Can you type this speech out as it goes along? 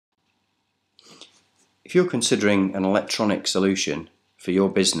If you're considering an electronic solution for your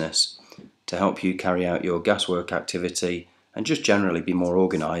business to help you carry out your gaswork activity and just generally be more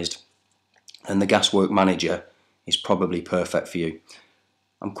organised, then the Gaswork Manager is probably perfect for you.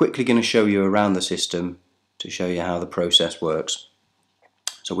 I'm quickly going to show you around the system to show you how the process works.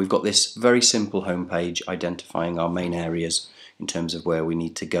 So we've got this very simple homepage identifying our main areas in terms of where we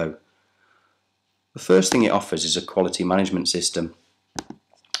need to go. The first thing it offers is a quality management system,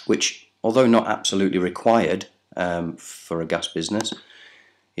 which, although not absolutely required for a gas business,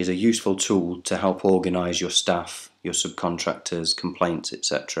 is a useful tool to help organise your staff, your subcontractors, complaints,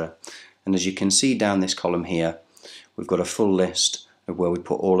 etc. And as you can see down this column here, we've got a full list of where we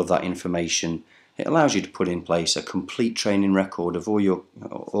put all of that information. It allows you to put in place a complete training record of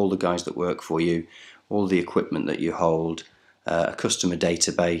all the guys that work for you, all the equipment that you hold, a customer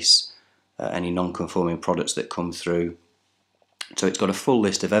database, any non-conforming products that come through. So it's got a full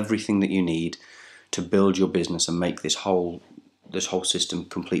list of everything that you need to build your business and make this whole system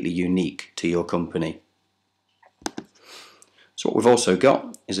completely unique to your company. So what we've also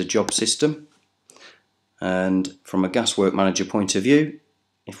got is a job system, and from a Gaswork Manager point of view,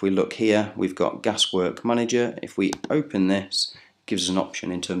 if we look here, we've got Gaswork Manager. If we open this, it gives us an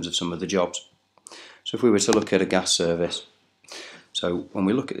option in terms of some of the jobs. So if we were to look at a gas service, so when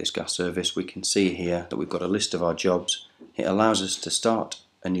we look at this gas service, we can see here that we've got a list of our jobs. It allows us to start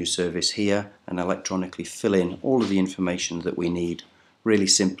a new service here and electronically fill in all of the information that we need really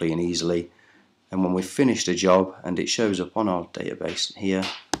simply and easily. And when we've finished a job and it shows up on our database here,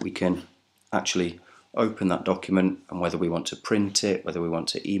 we can actually open that document, and whether we want to print it, whether we want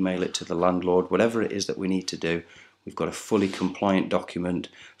to email it to the landlord, whatever it is that we need to do, we've got a fully compliant document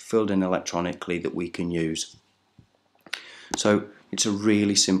filled in electronically that we can use. So it's a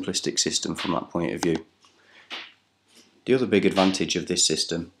really simplistic system from that point of view. The other big advantage of this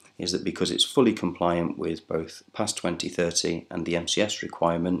system is that because it's fully compliant with both PAS 2030 and the MCS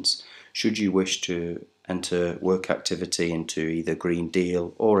requirements, should you wish to enter work activity into either Green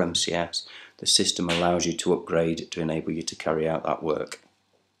Deal or MCS, the system allows you to upgrade to enable you to carry out that work.